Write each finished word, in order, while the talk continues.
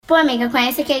Pô, amiga,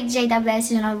 conhece aquele DJ WS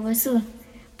de Nova Iguaçu?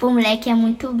 Pô, o moleque é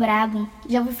muito brabo.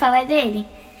 Já ouvi falar dele.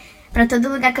 Pra todo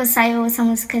lugar que eu saio, eu ouço a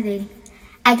música dele.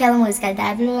 Aquela música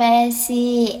WS,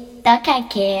 toca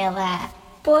aquela.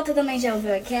 Pô, tu também já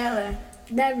ouviu aquela?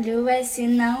 WS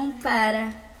não para.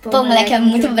 Pô, o moleque é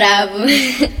muito brabo.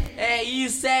 É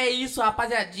isso,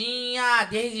 rapaziadinha.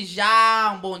 Desde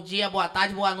já, um bom dia, boa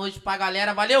tarde, boa noite pra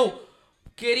galera, valeu?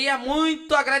 Queria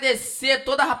muito agradecer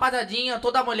toda a rapaziadinha,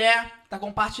 toda a mulher que tá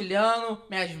compartilhando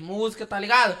minhas músicas, tá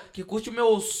ligado? Que curte o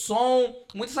meu som,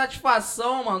 muita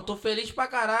satisfação, mano, tô feliz pra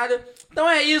caralho. Então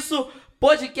é isso,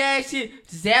 podcast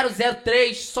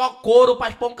 003, só Coro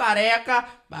Pras Pão Careca,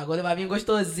 bagulho vai vir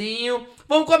gostosinho.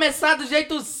 Vamos começar do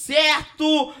jeito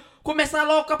certo. Começar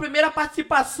logo com a primeira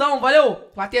participação, valeu?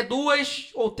 Vai ter 2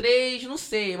 ou 3, não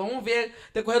sei, vamos ver no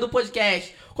decorrer do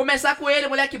podcast. Começar com ele,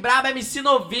 moleque brabo, MC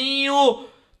Novinho.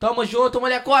 Tamo junto,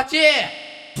 molecote!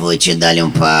 Vou te dar-lhe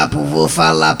um papo, vou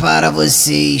falar para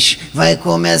vocês. Vai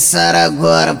começar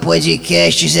agora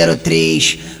podcast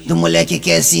 03 do moleque que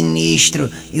é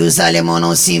sinistro e os alemão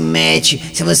não se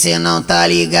mete. Se você não tá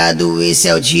ligado, esse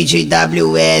é o DJ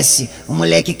WS, o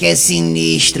moleque que é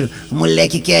sinistro, o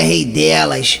moleque que é rei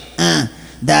delas.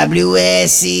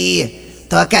 WS,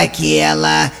 toca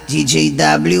aquela, DJ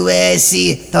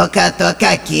WS, toca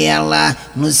aquela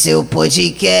no seu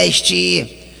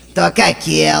podcast. Toca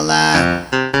aquela.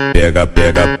 Pega.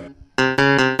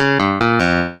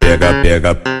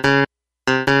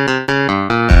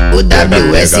 O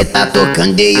WS tá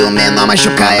tocando e o menor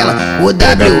machuca ela. O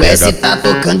WS tá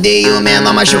tocando e o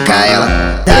menor machuca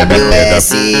ela.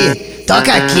 WS,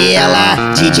 toca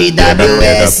aquela. DJ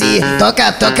WS, toca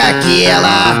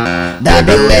aquela.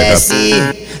 WS,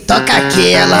 toca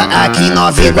aquela. Aqui em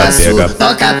Nova Iguaçu,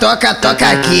 toca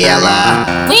aquela.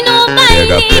 Fui no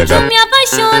baile que eu me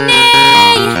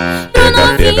apaixonei, pro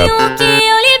novinho que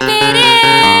eu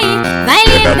liberei. Vai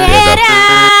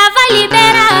liberar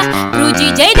pro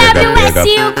DJ WS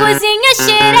o cozinha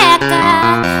xereca.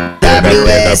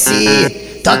 WS,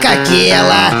 toca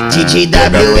aquela. DJ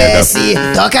WS,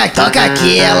 toca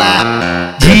aquela.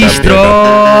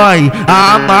 Destrói,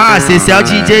 amassa, esse é o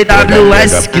DJ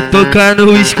WS que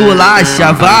tocando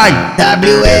esculacha, vai.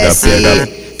 WS,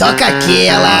 toca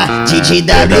aquela. DJ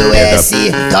WS,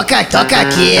 toca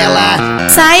aquela.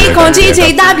 Saí com o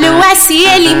DJ WS,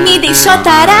 ele me deixou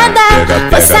tarada.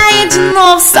 Vou sair de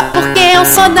novo só porque eu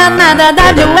sou danada.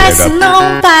 WS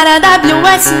não para,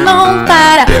 WS não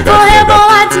para. Vou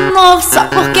rebolar de novo só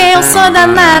porque eu sou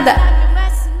danada.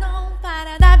 WS não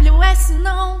para, WS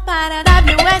não para,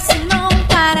 WS não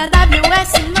para,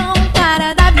 WS não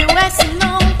para, WS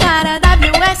não para,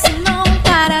 WS não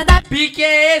para. Pique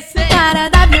é esse? Para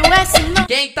WS não.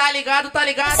 Quem tá ligado, tá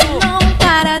ligado? Não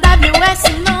para, WS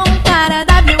não para,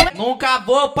 WS. Nunca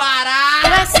vou parar.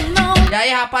 WS não. E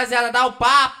aí, rapaziada, dá o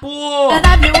papo.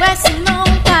 WS não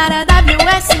para,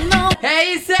 WS não.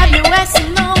 É isso aí. WS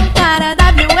não para,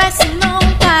 WS não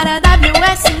para,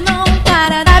 WS não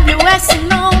para, WS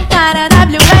não para,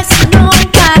 WS não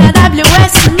para,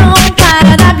 WS não para,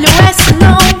 WS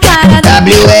não para.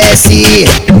 WS,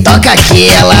 toca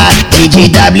aquela. DJ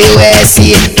WS,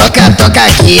 toca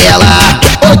aquela.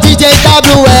 Ô DJ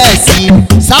WS,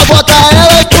 sabota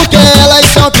elas porque elas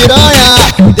são piranha.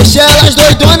 Deixa elas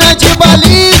doidonas de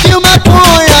balinha de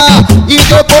maconha. E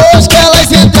depois que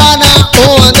elas entrar na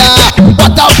onda,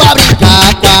 bota pra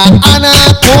brincar com a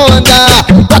anaconda.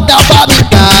 Bota pra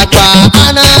brincar com a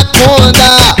anaconda.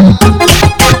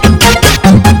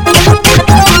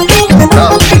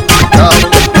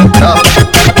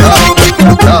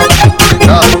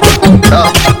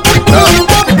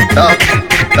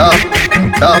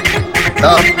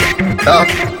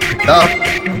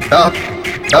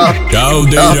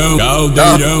 Caldeirão,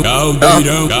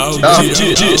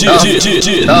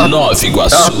 Nova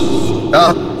Iguaçu.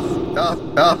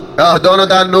 É o dono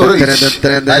da noite,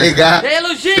 tá ligado?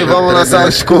 Elogio. Vamos lançar o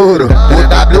escuro. O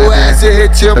WS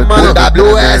ritmando, o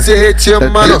WS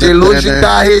ritmando. De luz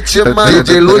tá ritmando,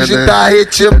 de luz tá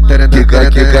ritmando.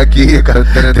 Kika, trepa, Kika,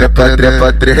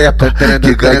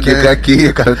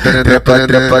 trepa,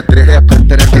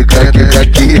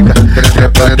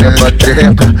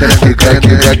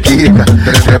 Kika,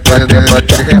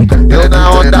 Eu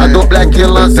na onda do black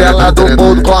lance ela do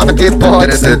mundo, como que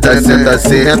pode? Senta,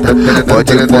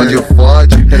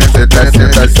 Fode, senta,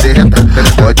 senta, senta.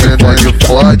 Fode,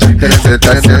 fode,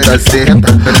 senta, senta, senta.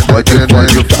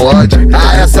 Fode. A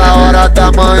essa hora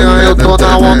da manhã eu tô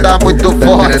na onda muito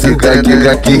forte. Kika,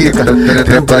 kika, kika.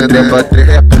 Trepa, trepa,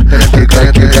 trepa.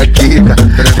 Kika, kika, kika.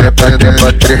 Trepa,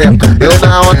 trepa, trepa. Eu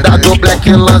na onda do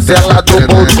Black Lance, ela do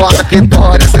Bolsonaro que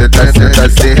torce. Senta, senta,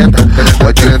 senta.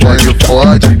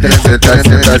 Fode, senta,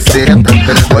 senta, senta.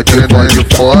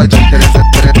 Fode.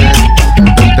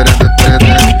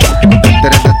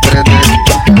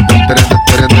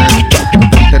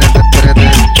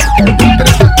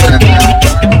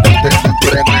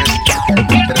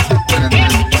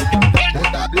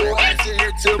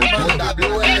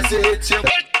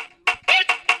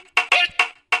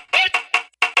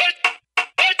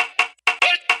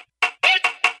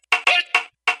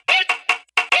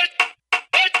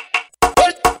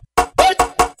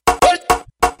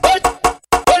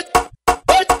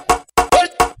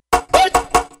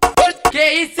 Que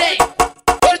isso, hein?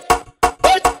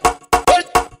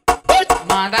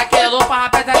 Manda aquele alô pra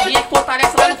rapaziadinha que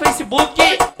fortalece lá no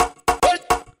Facebook.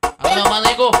 Alô, meu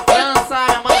mano Igor França,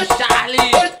 meu mano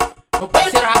Charlie, meu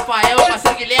parceiro Rafael, meu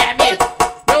parceiro Guilherme,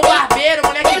 meu barbeiro,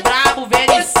 moleque brabo,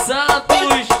 Vene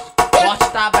Santos, forte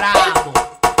tá brabo.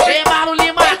 Ei, Marlon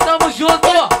Lima, tamo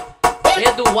junto.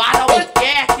 Eduardo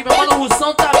Albuquerque, meu mano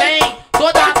Russão também.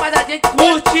 Toda a rapaziadinha que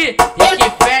curte e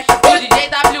que fecha com o DJ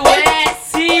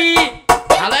WS.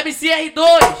 Alô, MCR2,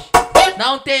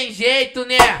 não tem jeito,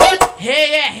 né?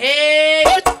 Rei é rei.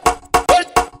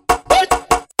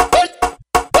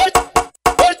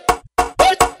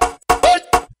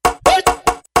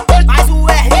 Mas o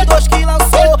R2 que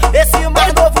lançou esse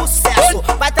mais novo sucesso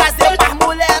vai trazer pras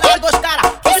mulheras dois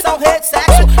caras que são rei de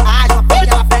sexo. As novinhas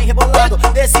ela vem rebolando,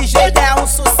 desse jeito é um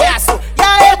sucesso. E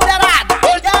aí, mulherada?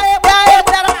 E aí,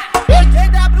 mulherada?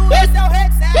 DJWS é o rei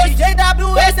de sexo.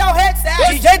 DJWS é o rei de sexo.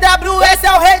 DJWS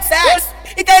é o rei de sexo.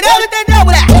 Entendeu,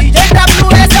 moleque?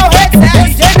 DJWS é o rei de sexo.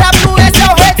 DJWS é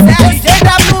o rei de sexo.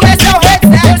 DJWS é o rei de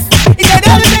sexo.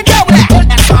 Entendeu, moleque?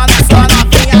 É só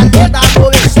novinha linda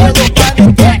no estilo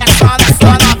paniquete. É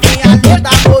só novinha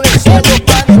linda no estilo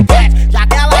paniquete. Já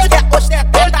que elas quer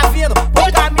ostentar, tá vindo pro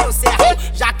caminho certo.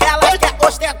 Já que elas quer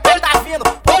ostentar, tá vindo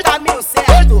pro caminho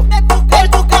certo. Vem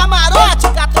pro camarote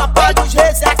com a tropa dos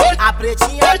reis de sexo. A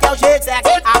pretinha que é o rei de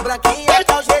sexo. A branquinha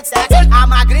que é o rei de sexo. A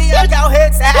magrinha que é o rei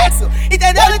de sexo.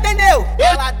 Entendeu?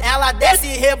 Ela desce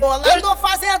rebolando,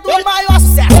 fazendo o maior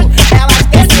sucesso. Ela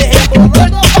desce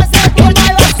rebolando, fazendo o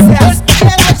maior sucesso.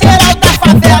 Geral da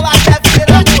favela quer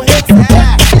virar o rei de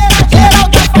sexo. Geral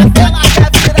da favela quer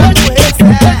virar o rei de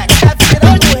sexo. Quer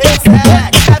virar o rei de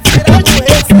sexo. Quer virar o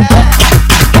rei de sexo.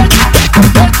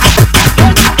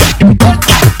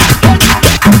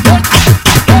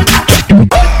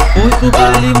 Muito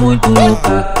baile, muito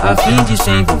louca, a fim de se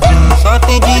envolver. Só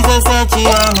tem 17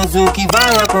 anos, o que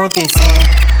vai acontecer?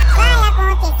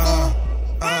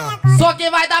 Só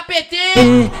quem vai dar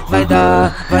PT? Vai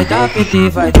dar PT,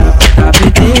 vai dar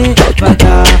PT, vai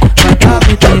dar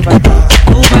PT, vai dar.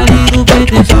 No baile do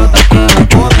BTJ que ela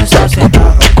começa a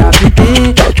sentar. Vai dar PT,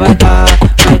 vai dar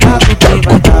PT,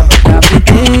 vai dar PT,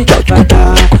 vai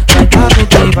dar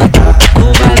PT, vai dar. No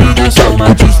baile da São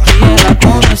Matiz que ela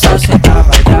começa a sentar.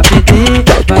 Vai dar PT,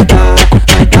 vai dar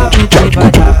PT, vai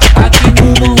dar. Aqui no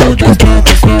Morro das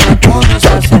Pedras que ela começa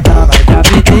a sentar. Vai dar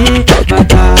PT, vai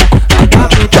dar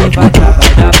PT, vai dar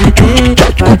PT,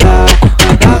 vai dar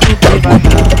PT, vai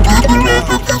dar.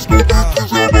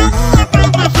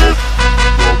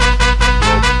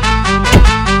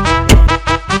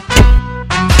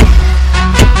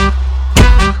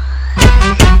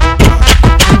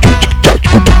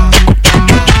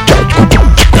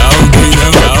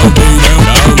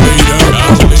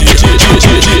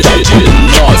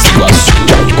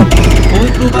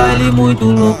 Muito baile, muito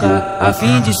louca, a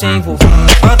fim de se envolver.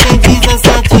 Só tem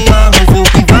 17 anos, o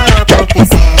que vai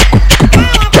acontecer?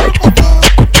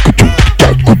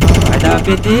 Vai dar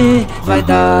PT, vai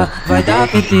dar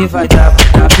PT, vai dar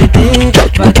PT,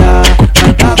 vai dar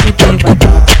PT, vai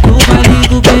dar. No baile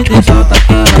do BTJ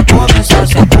que ela começa a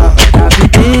sentar. Vai dar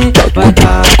PT, vai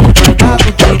dar PT,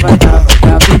 vai dar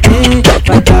PT,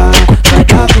 vai dar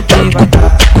PT, vai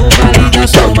dar. No baile da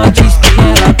São Matiz que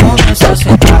ela começa a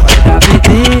sentar. Vai dar PT,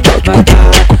 vai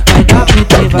dar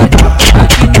PT, vai dar.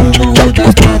 Aqui no Morro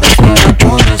das Pedras que ela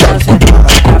começa a sentar.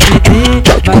 Vai dar PT,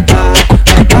 vai dar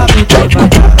PT, vai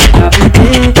dar PT,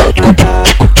 vai dar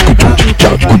PT,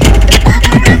 vai dar.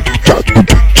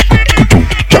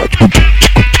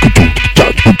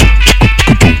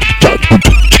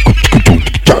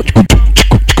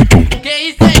 Que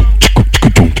isso, hein?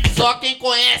 Só quem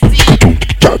conhece.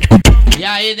 E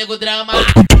aí, nego drama?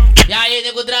 E E aí,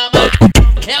 nego drama?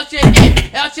 Eu cheguei.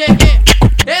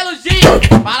 Elogio,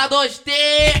 fala 2T,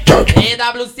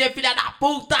 EWC, filha da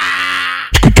puta.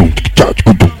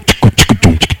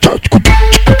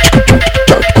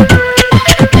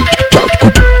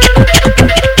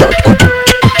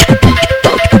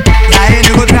 E aí,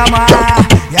 nego drama?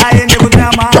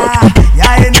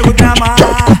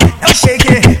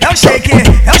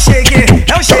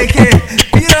 É o shake.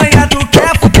 Piranha, tu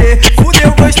quer fuder?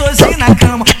 Fudeu gostosinho na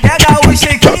cama. Pega o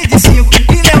shake de 5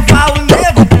 e leva o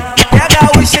nego. Pega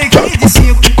o shake de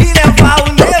 5 e leva o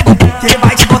nego. Que ele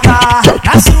vai te botar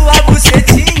na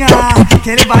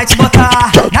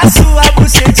sua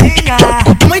bucetinha.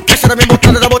 Uma encaixada bem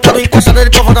botada, tá botada encaixada.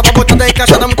 Depois volta pra botada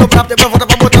encaixada muito brabo. Depois volta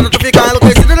pra botada, tu fica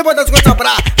enlouquecido. Depois das coisas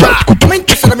pra uma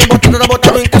encaixada bem botada, tá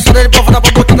botada encaixada. Depois volta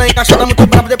pra botada encaixada muito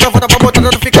brabo. Depois volta pra botada,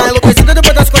 tu fica enlouquecido.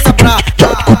 Depois das coisas pra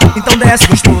Então desce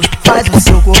gostoso, faz o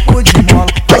seu corpo de mola.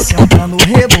 Vai sentando,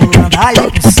 rebolando aí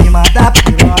por cima da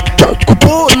piroca.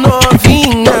 o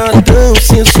novinha tão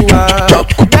sensual.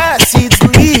 Desce,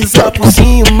 desliza por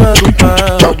cima do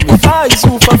pau. Me faz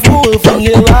um favor, vem,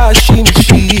 relaxa e me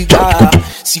xiga.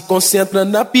 Se concentra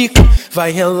na pica,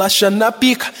 vai relaxa na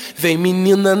pica. Vem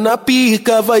menina na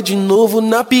pica, vai de novo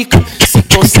na pica. Se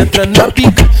concentra na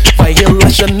pica, vai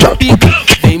relaxa na pica.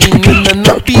 Vem menina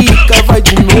na pica, vai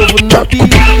de novo na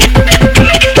pica.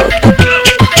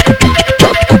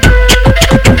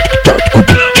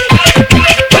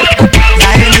 E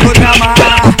aí, nego drama?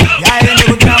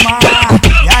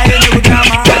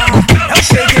 É o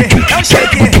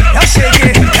shake.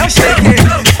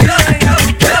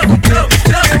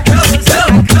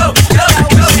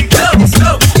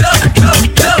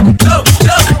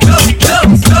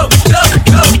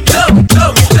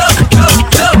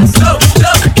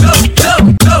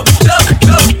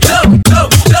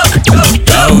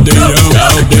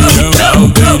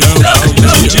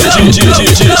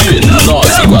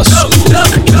 Nova Iguaçu.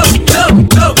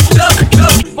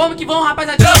 Vamos que vamos,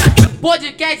 rapaziada.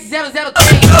 Podcast 003,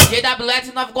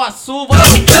 GWS Nova Iguaçu.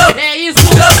 É isso,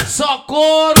 só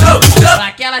couro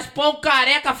daquelas pão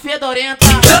careca fedorenta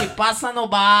que passa no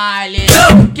baile.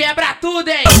 Quebra tudo,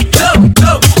 hein?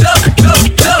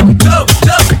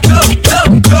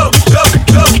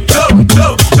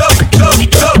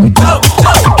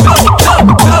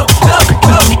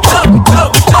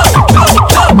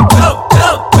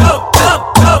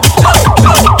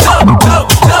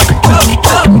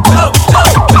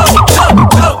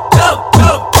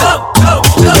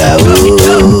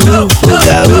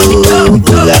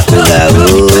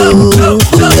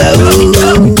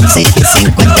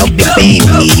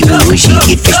 Hoje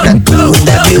que fez pra tu,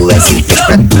 WS fez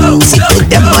pra tu. Se tu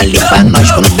der mole pra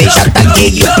nós, quando beijar tá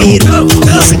gay o peru.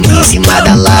 Em cima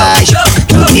da laje,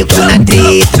 no bico na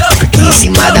treta. Em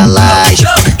cima da laje,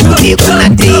 no bico na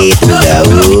treta. O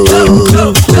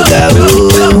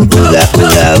gaú.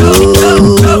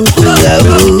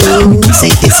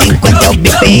 150 é o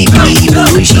BPM.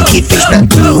 Hoje que fez pra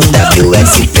tu,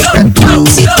 WS fez pra tu.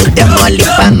 Se tu der mole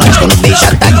pra nós, quando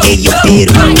beijar tá gay o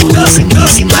peru. Em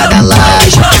cima da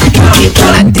laje, no bico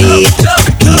na treta.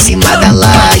 Em cima da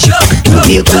laje, no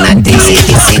bico na treta.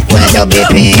 150 é o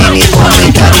BPM, com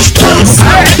muita disposição.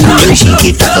 Hoje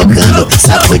que tá tocando,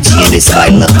 sacudindo esse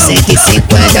bailão.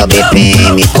 150 é o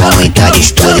BPM, com muita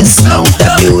disposição.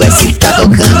 WS tá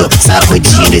tocando,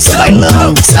 sacudindo esse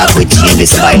bailão. Sacudindo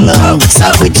esse bailão,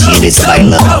 sacudindo esse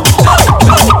bailão.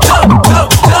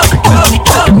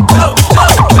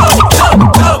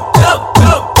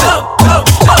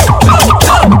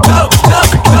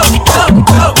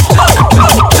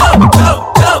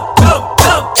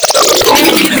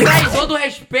 Todo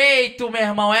respeito, meu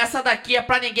irmão. Essa daqui é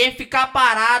pra ninguém ficar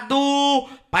parado,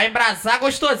 pra embrasar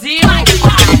gostosinho.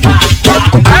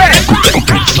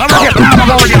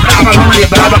 Vamos de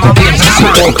brava.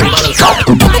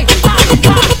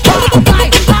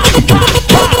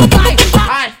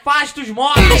 Afasta os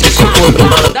móveis,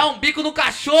 dá um bico no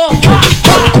cachorro,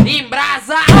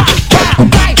 embrasa.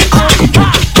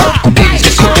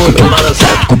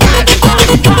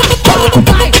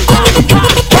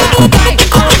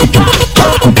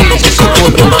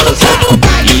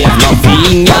 E a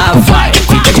novinha vai,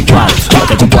 fica de quatro,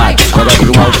 joga pro alto, fica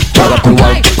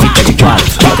de quatro,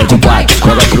 joga pro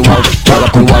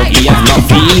alto, e a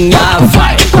novinha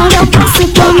vai. Quando eu passo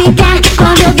tu me quer,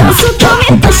 quando eu danço tu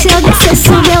me puxa. Eu desço, eu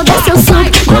subo,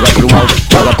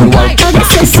 Joga pro alto, eu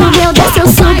desço, eu subo, eu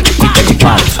subo. fica de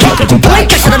quatro, uma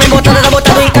encaixada bem botada, tá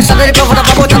botada encaixada. Depois volta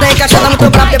pra botada encaixada muito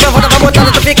brabo. Depois volta pra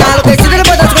botada, tu fica enlouquecido.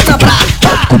 Depois das coisas pra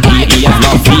e a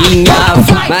novinha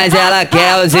vai. Mas ela ela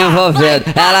quer os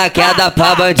envolvidos, ela quer dar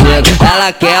pra bandido,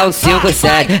 ela quer um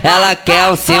 5-7, ela quer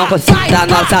um 5-7 da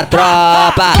nossa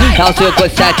tropa. É um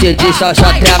 5-7 de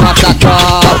xoxote, é a nossa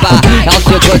tropa. É um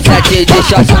 5-7 de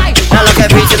xoxote. Ela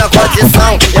quer vídeo na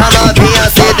condição e a novinha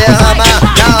se derrama.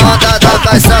 Na onda da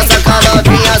cachaça que a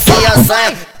novinha se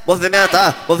assanha.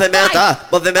 Movimenta, movimenta,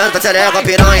 movimenta, xereca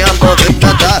piranha.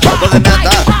 Movimenta,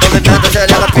 movimenta, movimenta,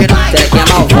 xereca piranha. Xerequinha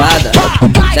malvada,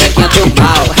 xerequinha do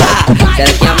mal,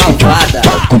 xerequinha malvada,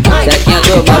 xerequinha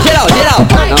do mal. Geral, geral.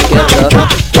 Não quebrou,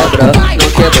 quebrou, não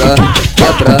quebrou,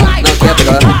 quebrou, não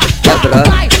quebrou, quebrou,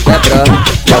 quebrou,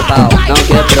 meu pau. Não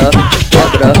quebrou,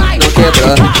 quebrou, não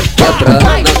quebrou, quebrou,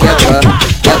 não quebrou,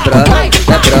 quebrou,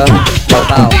 quebrou, meu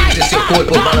pau. Deixa seu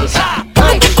corpo balançar.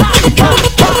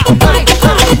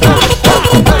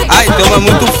 Ai, então é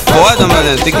muito foda,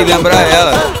 mano. Tem que lembrar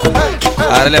ela.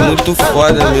 Cara, ela é muito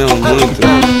foda mesmo, muito.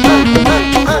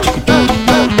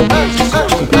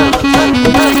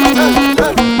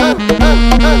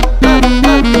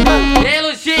 Ei,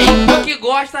 Luxinho, tu que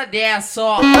gosta dessa,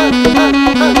 ó.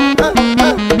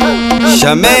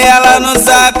 Chamei ela no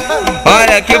zap,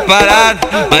 olha que parada.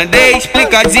 Mandei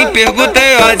explicadinho,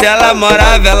 perguntei onde ela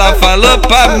morava. Ela falou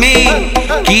pra mim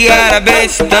que era bem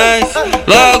distante.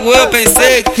 Logo eu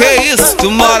pensei, que isso, tu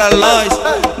mora longe.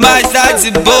 Mas tá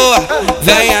de boa,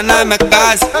 venha na minha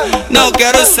casa. Não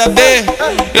quero saber,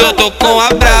 eu tô com a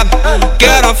braba.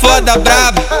 Quero uma foda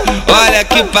braba, olha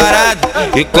que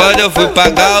parada. E quando eu fui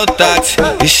pagar o táxi,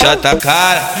 bicha tá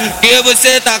cara. Que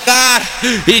você tá cara,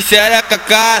 e xereca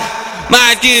cara.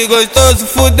 Mas que gostoso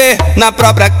fuder na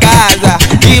própria casa.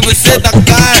 Que você tá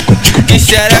cara, que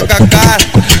xereca cara.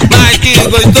 Mas que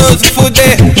gostoso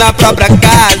fuder na própria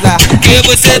casa. Que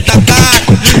você tá cara,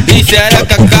 que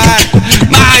xereca cara.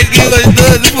 Mas que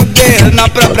gostoso fuder na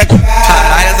própria casa.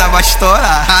 Caralho, essa vai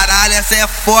estourar. Caralho, essa é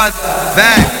foda,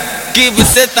 vem. Que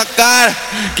você tá cara,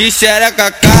 que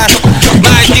xereca cara.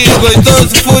 Mas que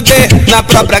gostoso fuder na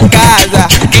própria casa.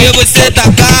 Que você tá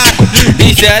cara,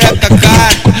 que xereca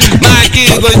cara. Mas que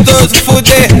gostoso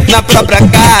fuder na própria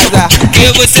casa.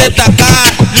 Que você tá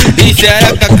cara, que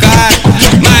xereca cara.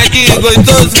 Mas que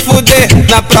gostoso fuder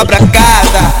na própria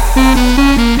casa.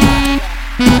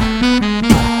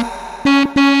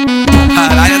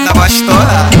 Caralho, essa vai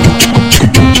estourar.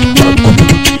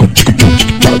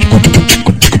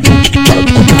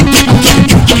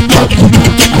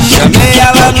 Chamei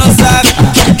ela no zap,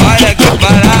 olha que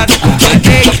parada.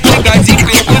 Mandei explicadinho,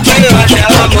 perguntei onde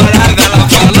ela morava. Ela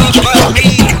falou pra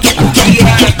mim que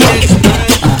era cristã.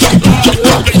 Logo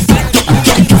eu pensei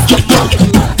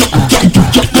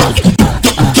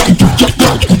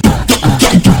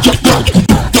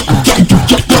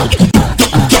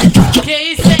Que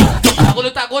isso, hein? O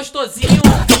bagulho tá gostosinho.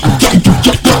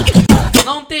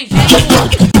 Não tem jeito.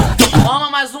 Toma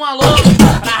mais um alô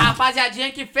pra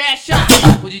rapaziadinha que fecha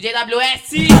o DJ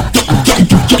WS.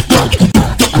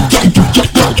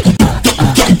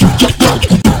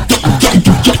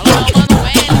 Alô, meu mano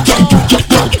Wellington,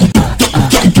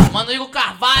 mano Igor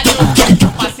Carvalho,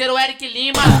 meu parceiro Eric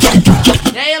Lima.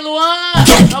 E aí, Luan,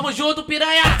 tamo junto,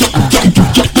 piranha.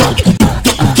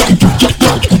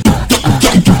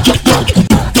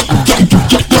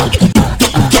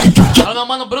 Alô, meu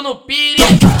mano Bruno Pires.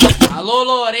 Alô,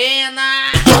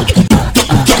 Lorena.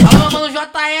 Alô, meu mano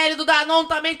JL do Danon,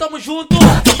 também tamo junto.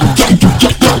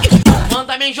 Mano,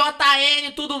 também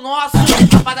JN, tudo nosso.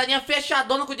 Rapadadinha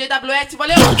fechadona com o JWS,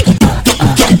 valeu.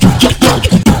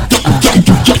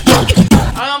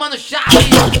 Alô, meu mano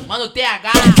Charles, mano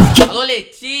TH. Alô,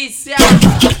 Letícia.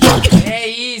 É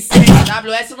isso, hein?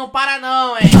 WS não para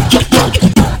não, hein?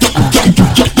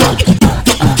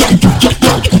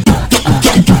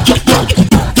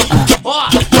 Ó,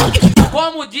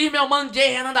 como diz meu mano J.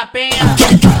 Renan da Penha,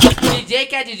 DJ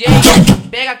que é DJ,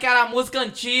 pega aquela música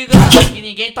antiga que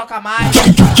ninguém toca mais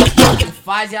e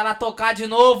faz ela tocar de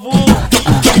novo.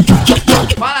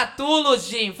 Fala tu,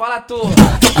 Luzinho, fala tu.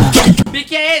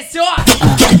 Pique é esse, ó.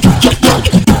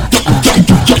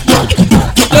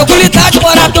 Tranquilidade,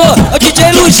 morador, é o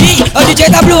DJ Luzinho, é o DJ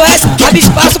WS, abre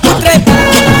espaço pro trem.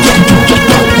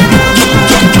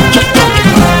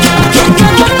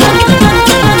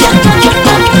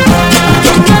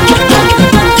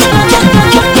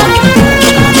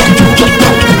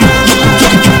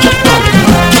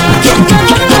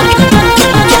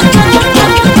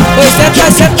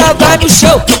 Senta, vai no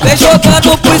chão, vem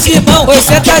jogando pros irmãos. Oi,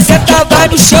 senta, vai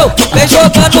no chão, vem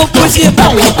jogando pros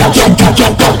irmãos.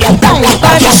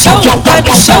 Vai no chão, vai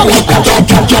no chão.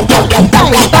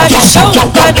 Vai no chão,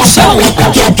 vai no chão.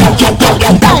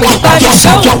 Vai no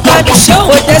chão, vai no chão.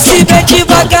 Oi, desce bem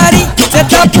devagarinho,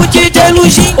 senta pro DJ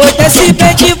Luzinho. Oi, desce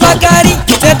bem devagarinho,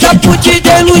 senta senta pro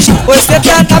DJ Luzinho. Você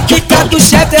tá na pica do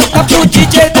chefe, senta pro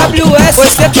DJ WS.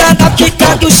 Você tá na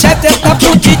pica do chefe, senta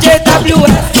pro DJ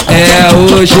WS. É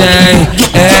hoje, hein?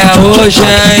 É hoje,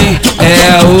 hein?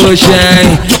 É hoje,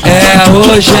 hein? É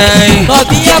hoje, hein?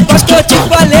 Novinha, gosto que eu te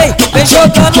falei, vem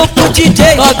jogando pro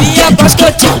DJ. Novinha, gosto que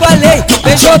eu te falei,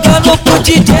 vem jogando pro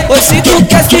DJ. Oi, se tu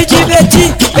quer se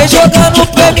divertir, vem jogando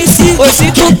pro MC. Oi,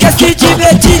 se tu quer se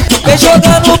divertir, vem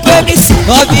jogando pro MC.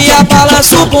 Novinha,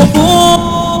 balança o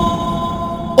bumbum.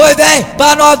 Oi, vem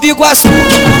pra Nova Iguaçu.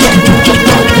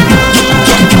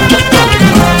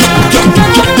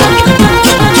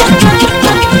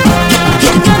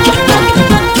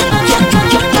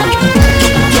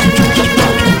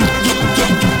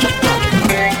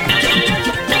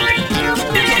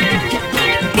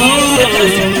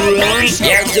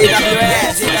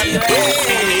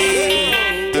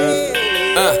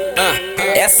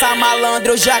 Essa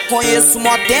malandra eu já conheço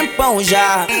mó tempão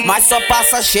já, mas só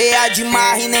passa cheia de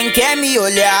marra e nem quer me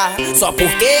olhar. Só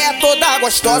porque é toda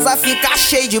gostosa fica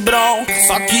cheia de bron.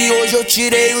 Só que hoje eu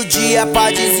tirei o dia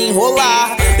pra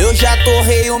desenrolar. Eu já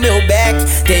torrei o meu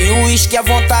beck, tenho uísque à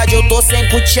vontade. Eu tô sem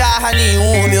cucharra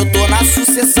nenhuma, eu tô na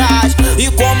sucessagem.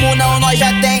 E como não, nós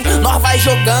já tem, nós vai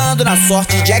jogando na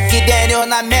sorte. Jack Daniel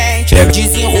na mente, o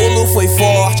desenrolo foi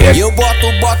forte. Eu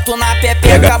boto na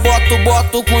pepeca,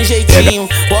 boto com jeitinho.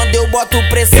 Quando eu boto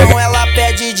pressão, ela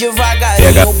pede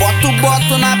devagarinho. Eu boto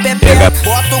na pepeca,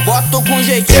 boto com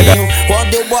jeitinho.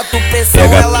 Quando eu boto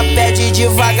pressão, ela pede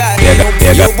devagarinho. Eu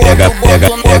boto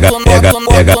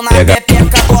na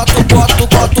pepeca, boto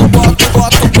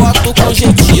com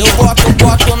jeitinho. Eu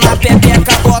boto na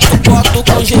pepeca, boto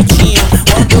com jeitinho.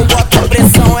 Quando eu boto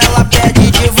pressão, ela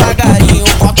pede devagarinho.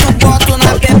 Boto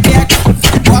na pepeca,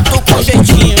 boto com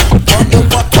jeitinho. Quando eu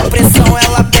boto pressão,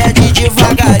 ela pede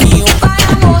devagarinho.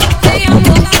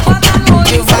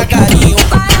 Devagarinho,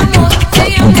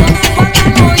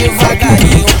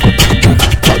 devagarinho.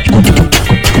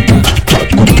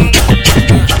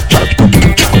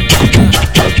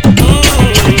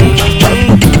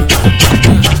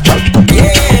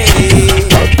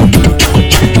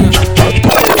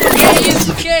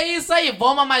 Que isso aí,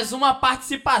 vamos a mais uma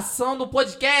participação do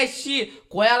podcast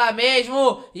com ela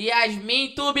mesmo, Iasmin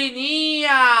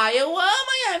Turbininha. Eu amo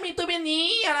a Iasmin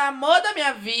Turbininha, ela é amor da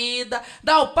minha vida.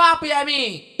 Dá o papo,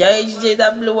 Iasmin. E aí, DJ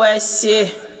WS,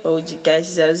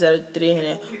 podcast 003,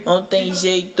 né? Não tem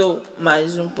jeito,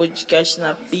 mais um podcast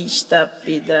na pista, a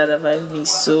pedrada vai vir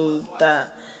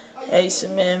solta. É isso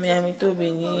mesmo, Iasmin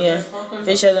Turbininha,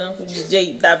 fechadão com o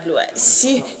DJ WS.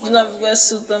 De Nova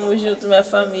Iguaçu, tamo junto, minha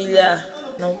família.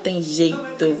 Não tem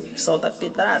jeito, solta a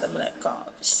pedrada,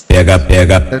 molecos. Pega,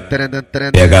 pega, pega, pega,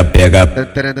 pega, pega,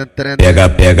 pega,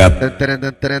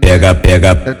 pega,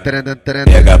 pega,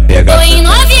 pega. Tô em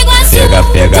Nova Iguaçu, eu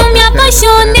me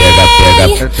apaixonei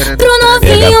pro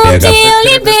novinho que eu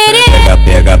liberei.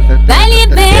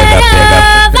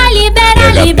 Vai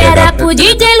libera pro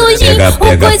DJ Luzinho, o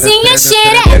cozinha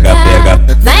xereca.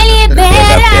 Vai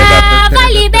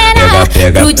libera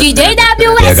pro DJ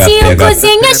WS, o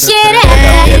cozinha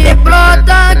xereca. E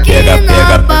brota aqui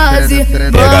na base,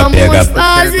 vamos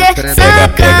fazer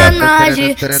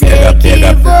sacanagem. Sei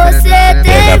que você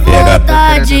tem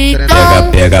vontade,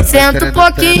 então senta um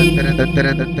pouquinho.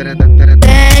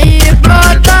 E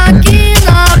brota aqui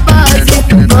na base,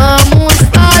 vamos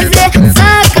fazer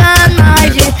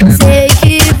sacanagem. Sei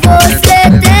que você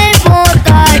tem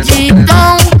vontade,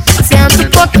 então senta um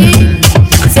pouquinho.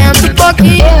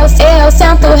 Eu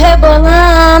sento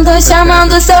rebolando,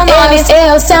 chamando seu nome.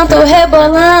 Eu sento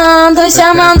rebolando,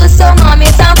 chamando seu nome.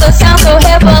 Sento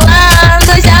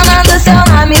rebolando, chamando seu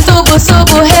nome.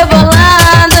 Subo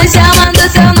rebolando, chamando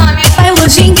seu nome. Vai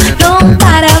Luzinho, não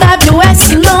para,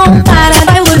 WS não para.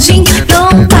 Vai Luzinho,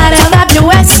 não para,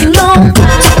 WS não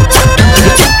para.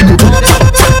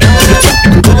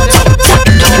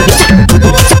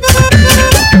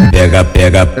 Pega,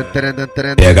 pega, pega,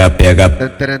 pega, pega,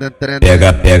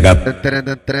 pega, pega,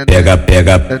 pega,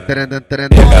 pega,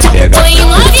 pega. Tô em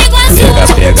Nova Iguaçu,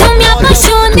 eu me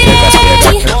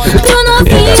apaixonei pro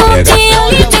novinho que eu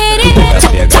liberei.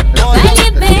 Vai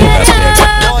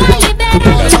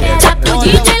libera pro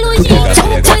DJ Luzinho, o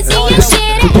cozinha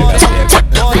xereca.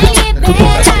 Vai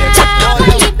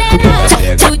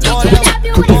libera pro DJ WS, o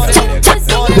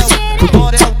cozinha xereca.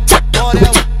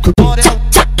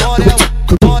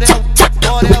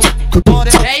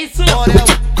 É isso.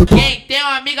 Quem tem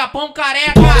uma amiga Pão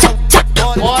Careca,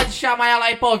 pode chamar ela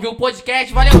aí pra ouvir o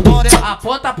podcast, valeu?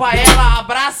 Aponta pra ela,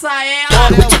 abraça ela.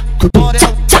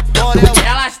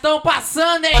 Elas estão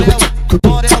passando, hein?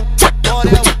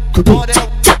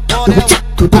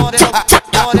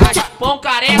 Pão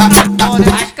Careca,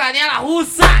 as canelas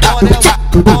russas.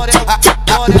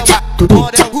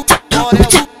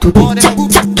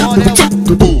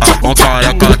 Pão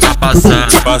careca tá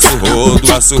passando, passa o rodo,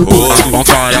 passa o rodo. Pão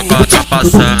careca tá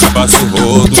passando, passa o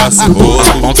rodo, passa o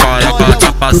rodo. Pão careca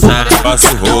tá passando,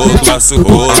 passa o rodo, passa o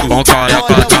rodo. Pão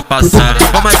careca tá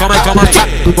passando. Calma aí, calma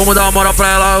aí. Vamos dar uma moral pra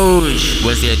ela hoje.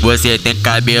 Você tem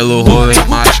cabelo ruim,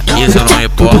 mas isso não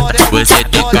importa. Você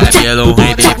tem cabelo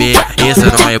ruim, bebê, isso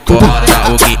não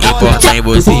importa. O que importa em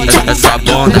você é essa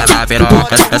bunda na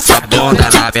piroca, essa bunda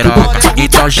na piroca.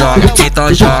 Então joga,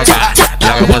 então joga.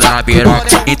 Joga a bunda na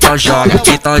piroca, então joga,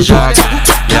 então joga.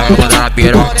 Joga a bunda na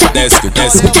piroca. Desce que eu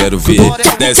quero ver,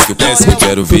 desce que eu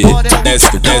quero ver, desce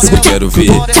que eu quero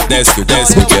ver, desce que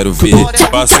eu quero ver.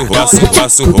 Passo o rodo,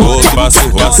 passo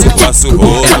o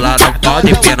rodo. Ela não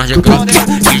pode pena de croque,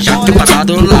 que já te parar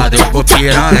do lado. O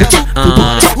piranha,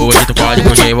 hoje tu pode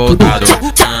com jeito voltado.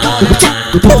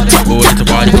 Hoje tu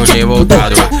pode com jeito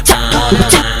voltado.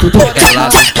 Ela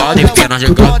não pode pena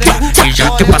de croque, que já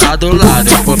te parar do lado.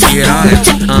 O piranha,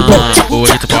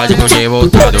 hoje tu pode com jeito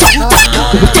voltado.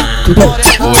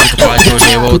 Hoje tu pode com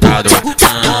jeito voltado.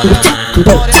 O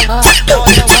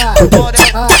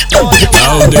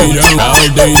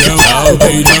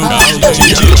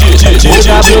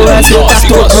WS tá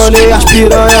tocando e as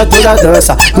piranha toda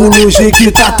dança. O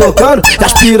Lujique tá tocando e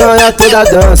as piranha toda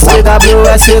dança. O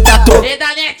WS tá tocando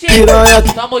piranha.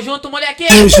 Tamo junto, moleque.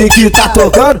 O Lujique tá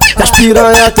tocando e as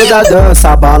piranha toda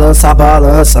dança. Balança,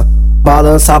 balança,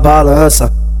 balança,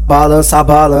 balança. Balança,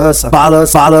 balança,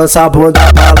 balança, balança a bunda,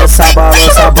 balança,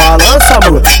 balança, balança,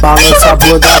 amor. Balança a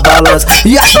bunda, balança.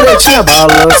 E as pretinhas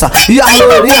balança, e as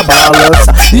lourinhas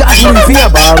balança, e as ruivinhas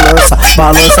balança.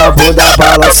 Balança a bunda,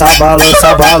 balança,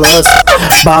 balança, balança.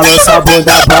 Balança a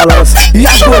bunda, balança. E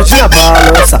as gordinhas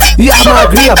balança, e as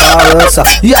magrinhas balança,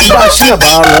 e as baixinhas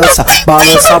balança.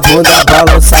 Balança a bunda,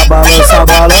 balança, balança,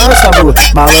 balança, amor.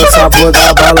 Balança a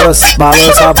bunda, balança,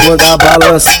 balança a bunda,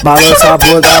 balança, balança a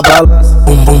bunda, balança.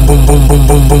 Bum bum bum bum bum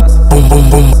bum bum bum bum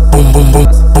bum bum bum.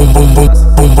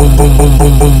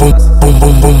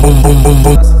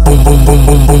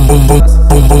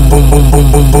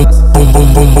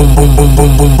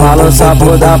 Balança a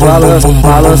bunda, balança,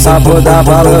 balança a bunda,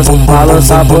 balança,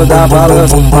 balança a bunda,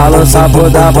 balança, balança a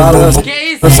bunda, balança.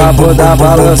 Balança a bunda,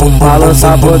 balança,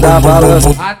 balança a bunda, balança.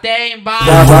 Até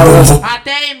embaixo,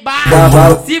 até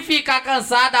embaixo. Se ficar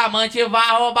cansada, amante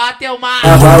vai roubar teu mar.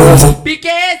 Pique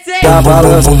esse.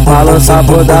 Balança a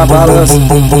bunda, balança.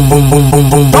 Roda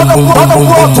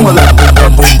o outro, moleque.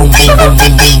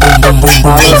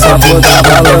 Balança a bunda,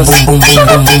 balança.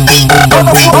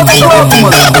 Roda o outro,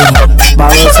 moleque.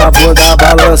 Balança a bunda,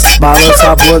 balança. Balança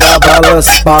a bunda,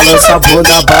 balança. Balança a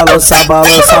bunda, balança,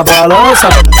 balança, balança.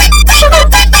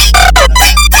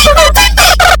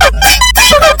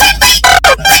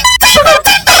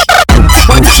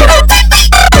 Pode tirar.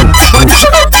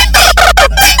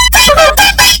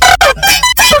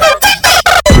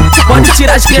 Pode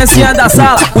tirar as criancinhas da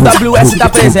sala, o WS tá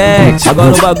presente.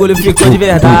 Agora o bagulho ficou de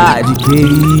verdade. Que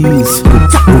isso?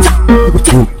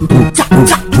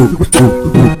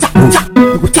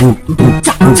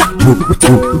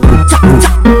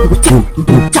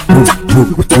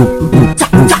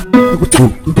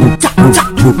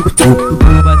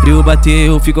 Trio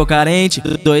bateu, ficou carente,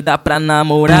 doida pra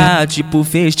namorar, tipo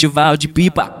festival de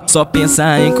pipa, só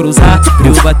pensa em cruzar.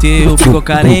 Trio bateu, ficou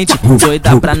carente,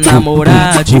 doida pra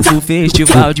namorar, tipo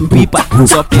festival de pipa,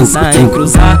 só pensa em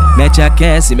cruzar. Mete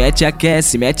aquece, mete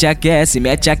aquece, mete aquece,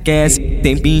 mete aquece.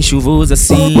 Tempinho chuvoso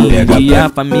assim, que a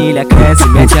família cresce.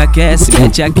 Mete aquece,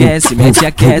 mete aquece, mete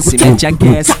aquece, mete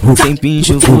aquece. Tempinho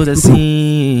chuvoso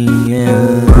assim,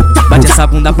 Bate essa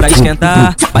bunda pra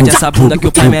esquentar, bate essa bunda que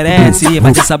o pai merece.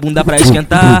 Bate essa bunda pra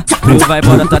esquentar, frio vai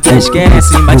embora, tu até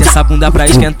esquece. Bate essa bunda pra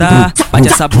esquentar, bate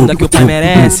essa bunda que o pai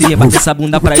merece. Bate essa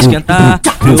bunda pra esquentar,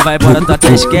 frio vai embora, tu até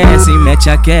esquece. Mete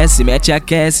aquece, mete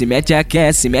aquece, mete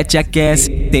aquece, mete aquece.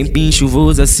 Tempinho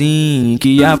chuvoso assim,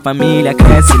 que a família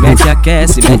cresce. Mete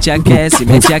aquece, mete aquece,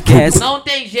 mete aquece. Não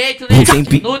tem jeito, né?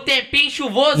 No tempinho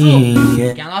chuvoso,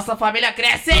 que a nossa família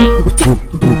cresce, hein?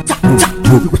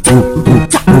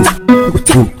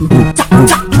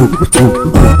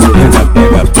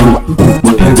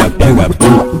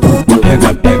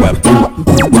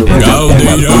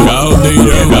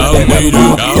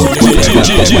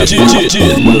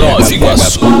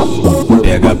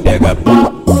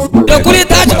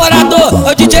 Tranquilidade, morador,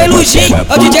 é o DJ Luzinho,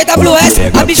 é o DJ WS,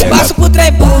 abre espaço pro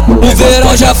trem. O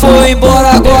verão já foi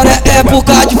embora, agora é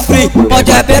época de frio.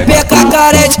 Onde é bebê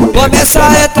carente, começa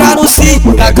a entrar no si.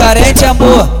 Tá carente,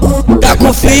 amor, tá com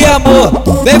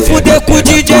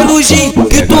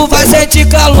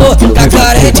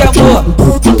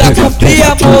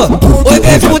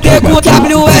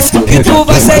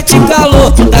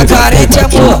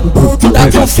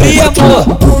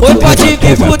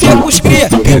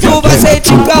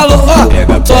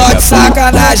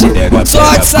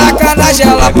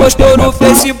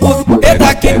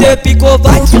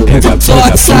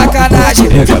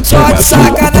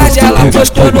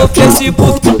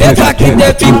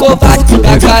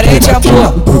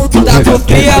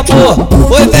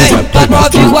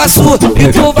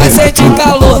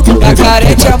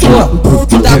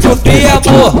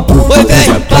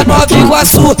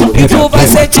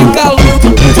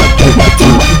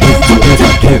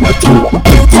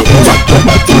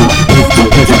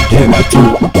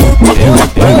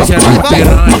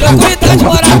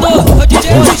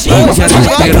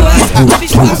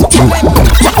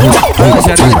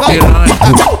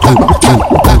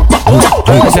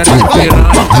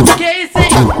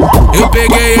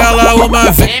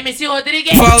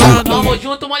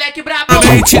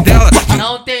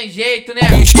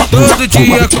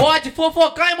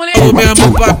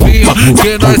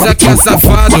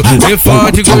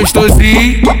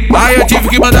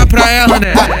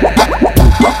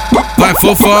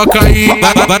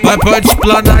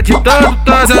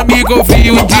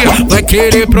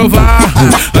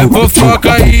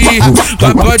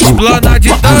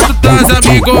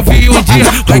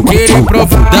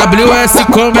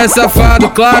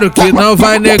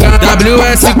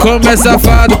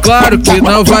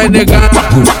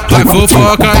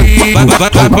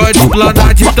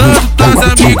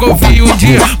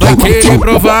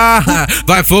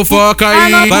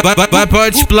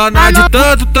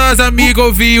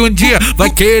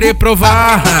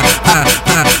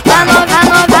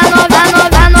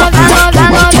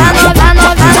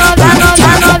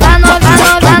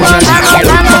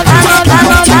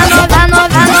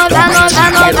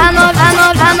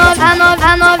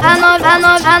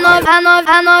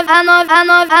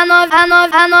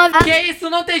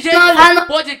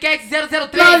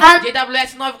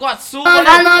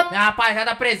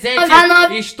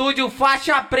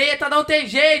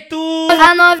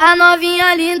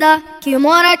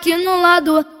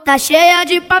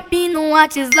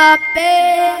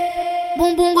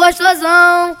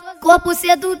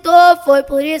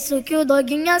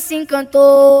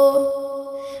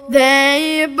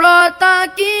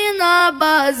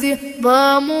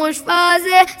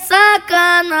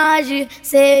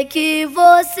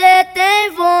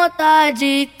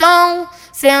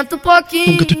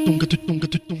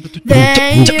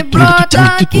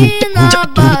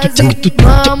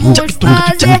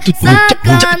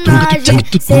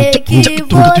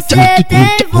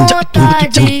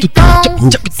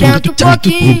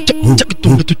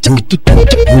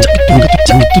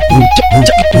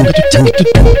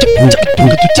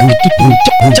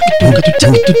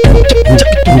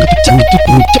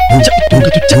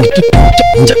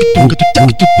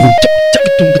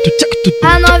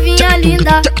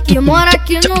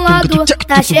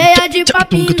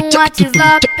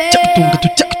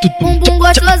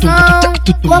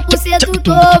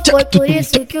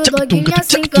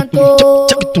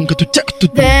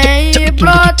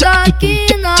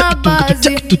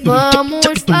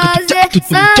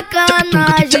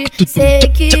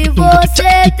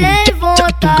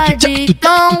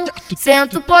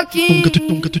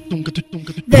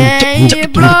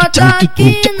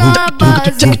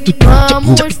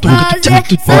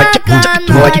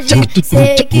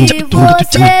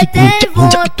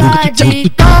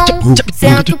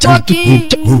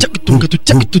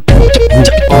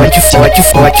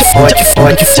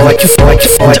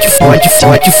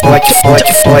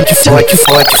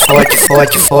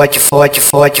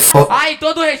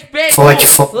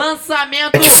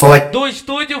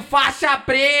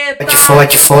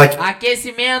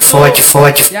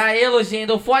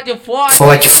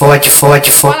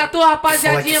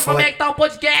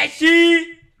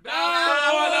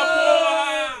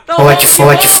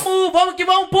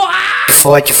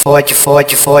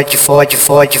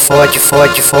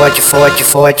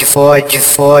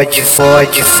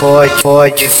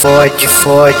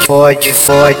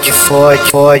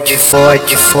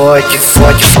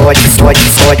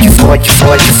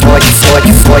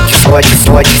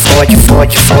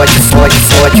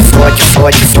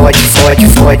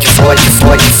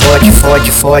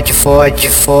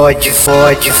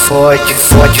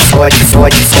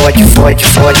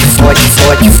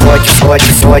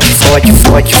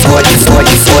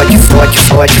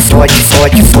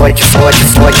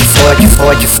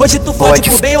Hoje tu fode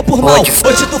por bem ou por mal. Hoje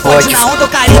tu fode na onda ou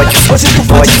careta. Hoje tu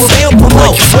fode por bem ou por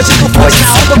mal. Hoje tu fode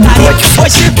na onda ou careta.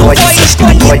 Hoje tu foi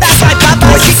escolhida, vai pra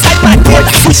base e sai pra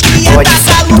treta. Os cria tá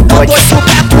salutando, hoje o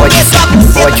pra comer sua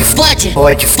buceta.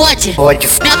 Fode,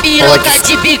 minha piroca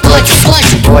de bigode,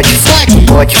 fode,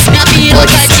 minha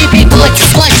piroca de bigode,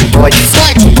 fode,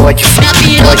 minha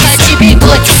piroca de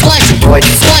bigode, fode,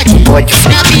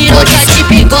 minha piroca de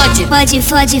bigode.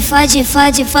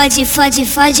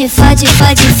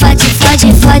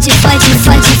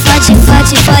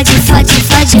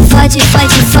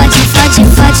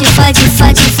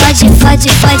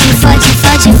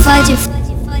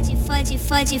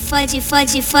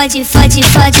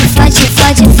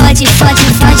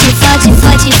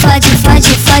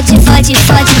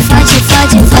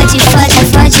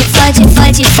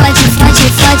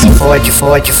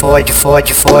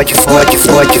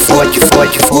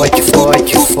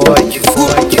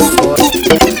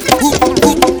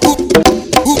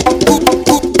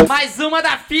 Mais uma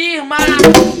da firma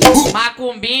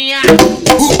Macumbinha,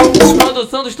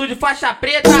 produção do estúdio Faixa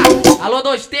Preta. Alô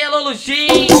 2T, alô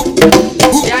Luxim.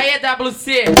 E aí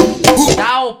WC,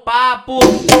 dá o papo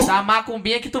da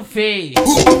macumbinha que tu fez.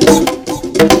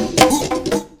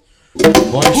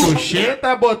 Voz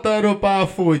Xuxeta botando pra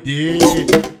fuder.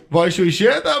 Voz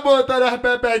Xuxeta botando as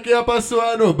pepequinhas pra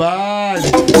suar no baile.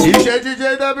 Isso é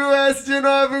DJ WS de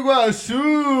Nova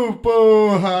Iguaçu,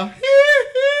 porra.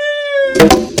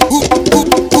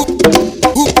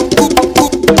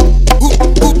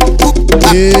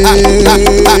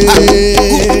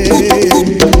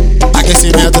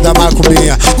 Aquecimento da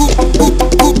macumbinha.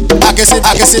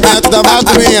 Aquecimento da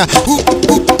macumbinha.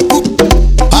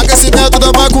 Aquecimento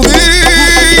da macumbinha.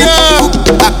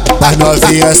 As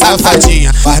novinhas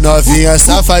safadinha. As novinhas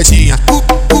safadinha.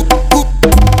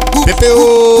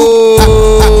 PPO.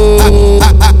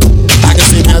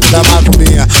 Aquecimento da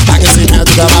macumbinha.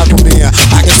 Aquecimento da macumbinha.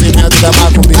 Aquecimento da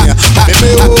macumbinha.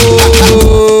 PPO.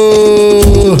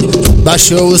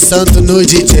 Baixou o santo no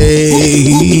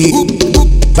DJ.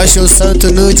 Baixou o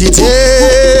santo no DJ.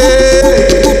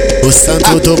 O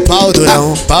santo do pau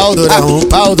durão, pau durão,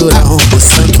 pau durão. O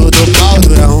santo do pau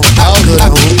durão, pau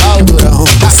durão, pau durão. O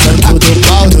santo do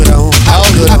pau durão, pau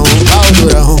durão, pau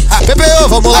durão. PPO,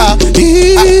 vamos lá.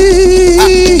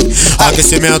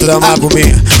 Aquecimento da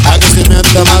macumbinha.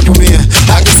 Aquecimento da macumbinha.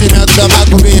 Aquecimento da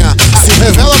macumbinha. Se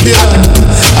revela piranha.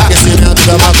 Aquecimento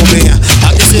da macumbinha.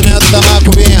 Aquecimento da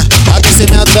macumbinha.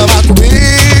 Aquecimento da macumbinha.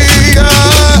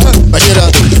 Vai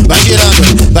girando, vai girando,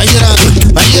 vai girando,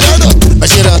 vai girando, vai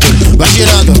girando, vai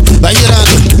girando, vai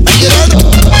girando, vai girando.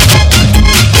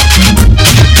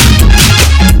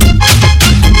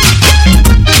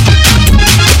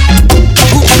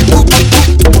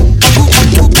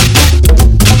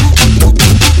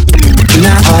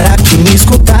 Na hora que me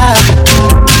escutar,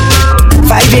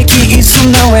 vai ver que isso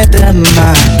não é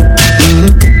drama.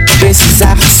 Precisa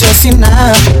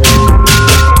raciocinar,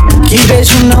 que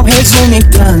beijo não resume em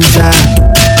transar.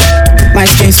 Mas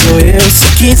quem sou eu? Se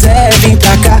quiser vir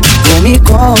pra cá, vou me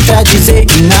contradizer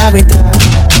e não aguentar.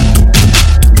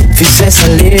 Fiz essa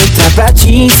letra pra te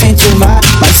incentivar,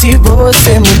 mas se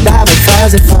você mudar vai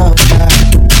fazer falta.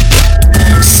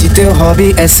 Se teu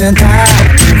hobby é sentar,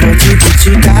 vou te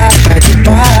criticar, tá de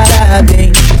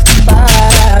parabéns,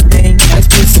 parabéns. Mas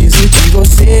preciso de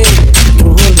você pro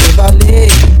rolê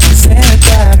valer.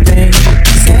 Senta bem,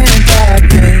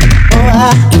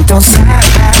 oh, então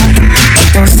sarra,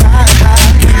 então sarra.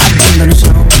 A bunda no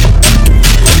chão,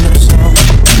 bunda no chão.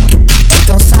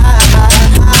 Então sarra,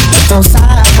 então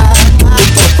sarra.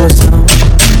 Proporção,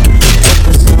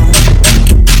 proporção.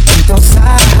 Então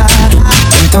sarra,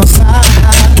 então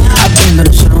sarra. A bunda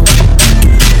no chão,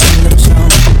 bunda no chão.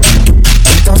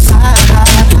 Então sarra,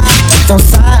 então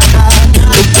sarra.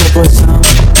 Proporção,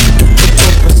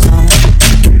 proporção.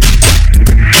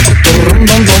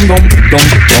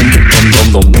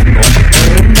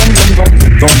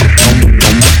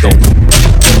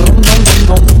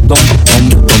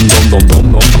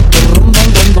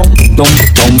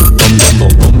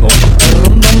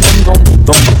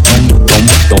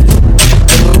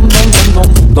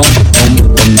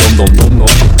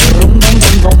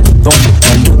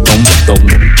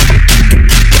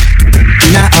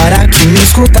 Na hora que me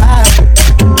escutar,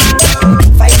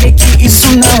 vai ver que isso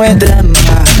não é drama.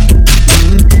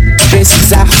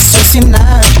 Precisa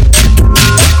raciocinar,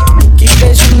 que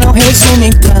beijo não resume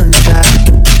em transar.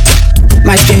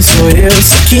 Mas quem sou eu?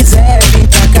 Se quiser vir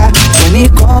pra cá, vou me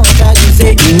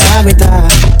contradizer e não aguentar.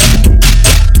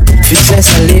 fiz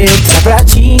essa letra pra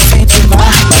te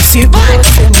incentivar. Mas se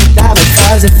você mudar vai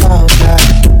fazer falta.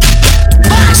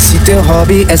 Se teu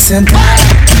hobby é sentar,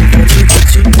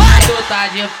 Tu tá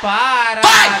de parabéns.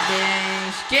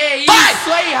 Que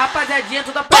isso aí, rapaziadinha,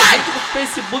 toda presente no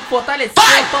Facebook, fortaleceu,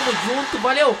 tamo junto,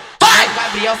 valeu.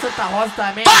 Gabriel Santa Rosa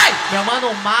também, meu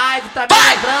mano Maico também,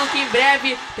 lembrando que em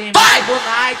breve tem mais do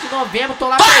Night, novembro, tô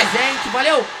lá presente,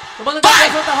 valeu. Meu mano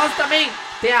Gabriel Santa Rosa também,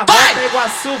 tem a volta da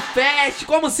Iguaçu Fest,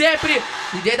 como sempre,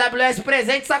 DJ WS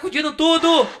presente, sacudindo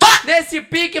tudo, nesse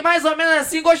pique mais ou menos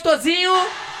assim, gostosinho.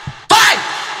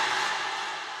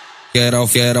 Quem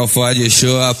não fode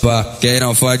chupa, quem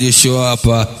não fode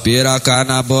chupa, piroca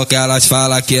na boca elas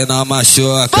falam que não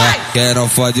machuca. Quem não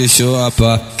fode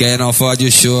chupa, quem não fode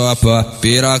chupa,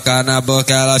 piroca na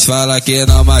boca elas falam que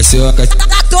não machuca.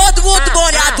 Tá todo mundo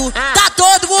molhado, tá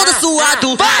todo mundo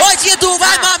suado. Hoje tu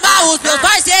vai mamar os meus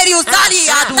parceiros e os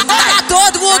aliados. Tá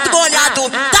todo mundo molhado,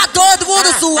 tá todo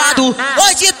mundo suado.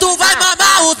 Hoje tu vai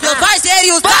mamar os meus parceiros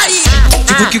e os aliados.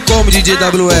 Tipo que como DJ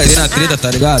WS na treta,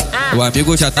 tá ligado? O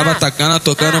amigo já tava tacando,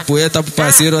 tocando poeta pro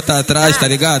parceiro tá atrás, tá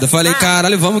ligado? Eu falei,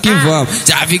 caralho, vamos que vamos.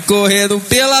 Já vim correndo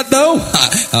peladão.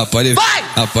 Pode vir me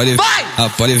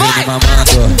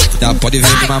mamando. Já pode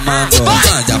vir me mamando.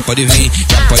 Já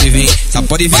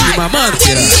pode vir me mamando,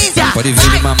 piranha. Já pode vir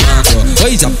me mamando.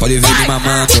 Oi, já pode vir me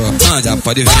mamando. Já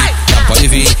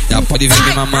pode vir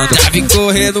me mamando. Já vim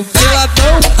correndo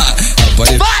peladão.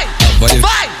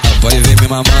 Pode vir me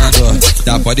mamando,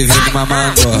 já pode vir me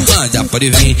mamando, já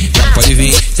pode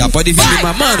vir me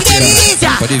mamando, piranha.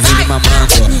 Já pode vir me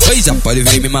mamando, oi, já pode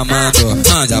vir me mamando,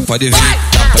 já pode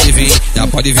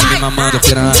vir me mamando,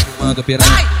 piranha, manda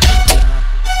piranha.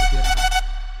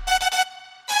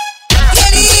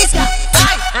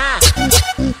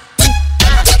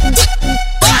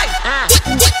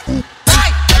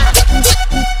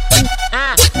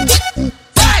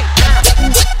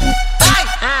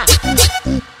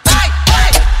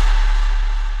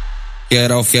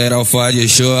 Quem não fode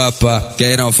chupa,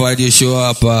 quem não fode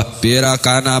chupa,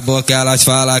 piroca na boca elas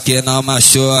falam que não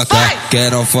machuca. Quem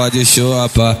não fode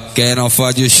chupa, quem não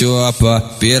fode chupa,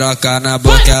 piroca na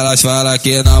boca elas falam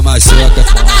que não machuca.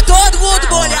 Tá todo mundo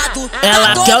molhado.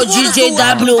 Ela quer o DJ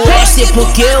WS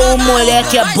porque o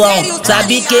moleque é bom.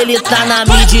 Sabe que ele tá na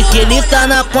mídia, que ele tá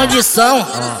na condição.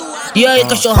 E aí,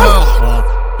 cachorrão?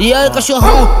 E aí,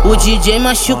 cachorrão? O DJ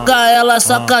machuca ela,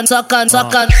 soca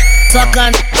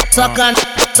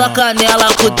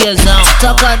nela com tesão.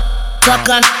 Soca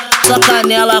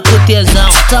nela com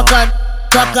tesão.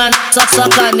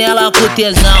 Soca nela com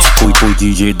tesão. O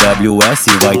DJ WS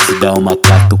vai te dar uma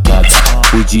catucada.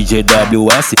 O DJ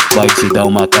WS vai te dar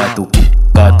uma catucada.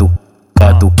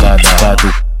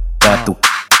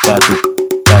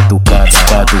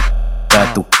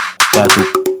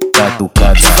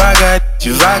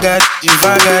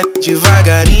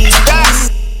 Devagarinho.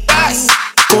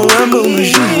 Com a mão no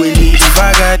joelho,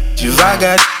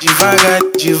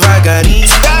 devagarinho.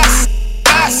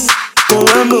 Com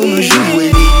a mão no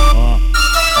joelho.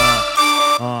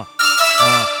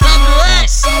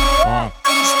 WS,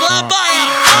 trabalha.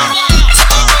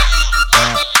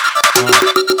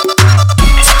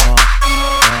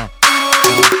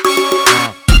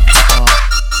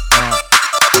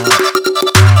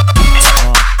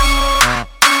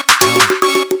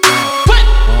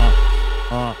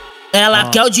 Ela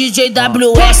quer o DJ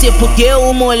WS porque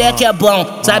o moleque é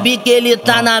bom. Sabe que ele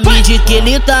tá na mídia, que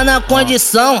ele tá na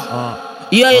condição.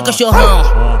 E aí, cachorrão?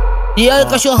 E aí,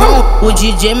 cachorrão? O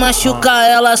DJ machuca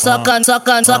ela, soca nela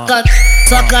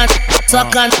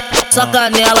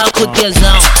com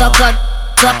tesão. Soca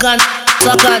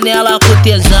nela com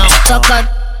tesão.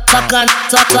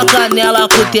 Soca nela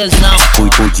com tesão. O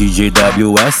DJ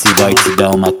WS vai te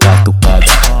dar uma catucada.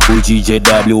 O DJ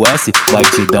WS vai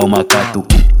te dar uma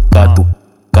catucada.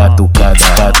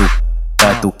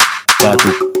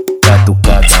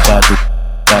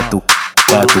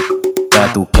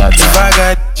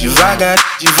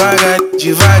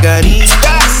 Devagarinho.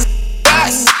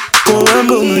 Com a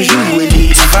mão no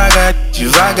joelho,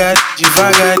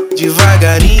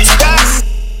 devagarinho.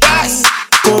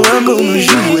 Com a mão no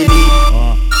joelho.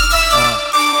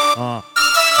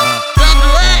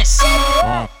 WS,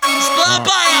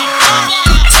 trabalha.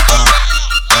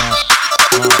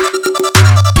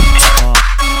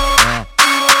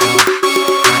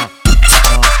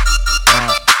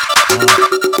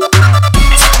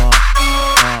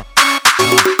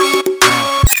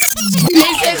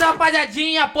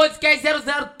 Rapaziadinha, podcast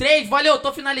 003, valeu,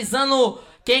 tô finalizando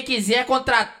Quem quiser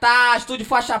contratar estúdio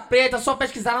faixa preta, só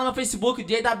pesquisar lá no Facebook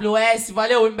de AWS.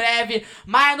 Valeu, em breve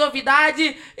mais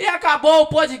novidade. E acabou o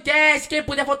podcast. Quem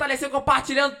puder fortalecer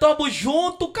compartilhando, tamo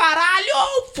junto,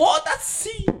 caralho.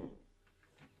 Foda-se.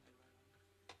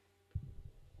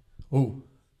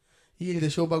 Ih, ele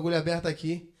deixou o bagulho aberto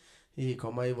aqui. Ih,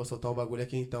 calma aí, vou soltar o bagulho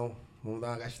aqui então. Vamos dar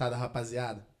uma gastada,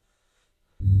 rapaziada.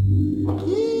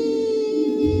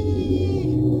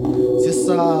 Se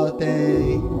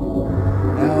soltem.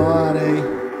 É hora, hein?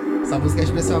 Essa música é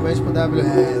especialmente pro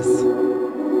WS.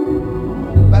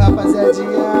 Vai,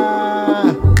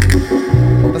 rapaziadinha.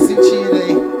 Tô sentindo,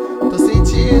 hein? Tô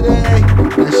sentindo, hein?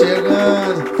 Tá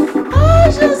chegando.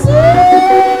 Ai, Jesus!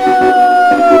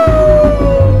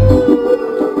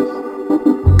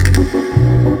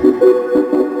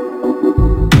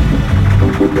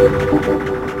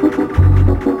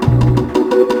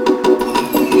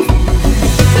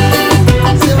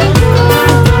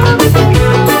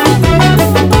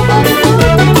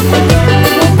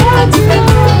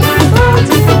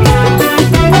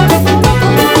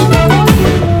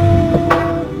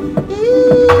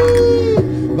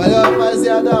 Valeu,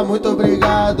 rapaziada, muito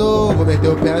obrigado. Vou meter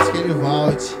o pé antes que ele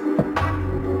volte.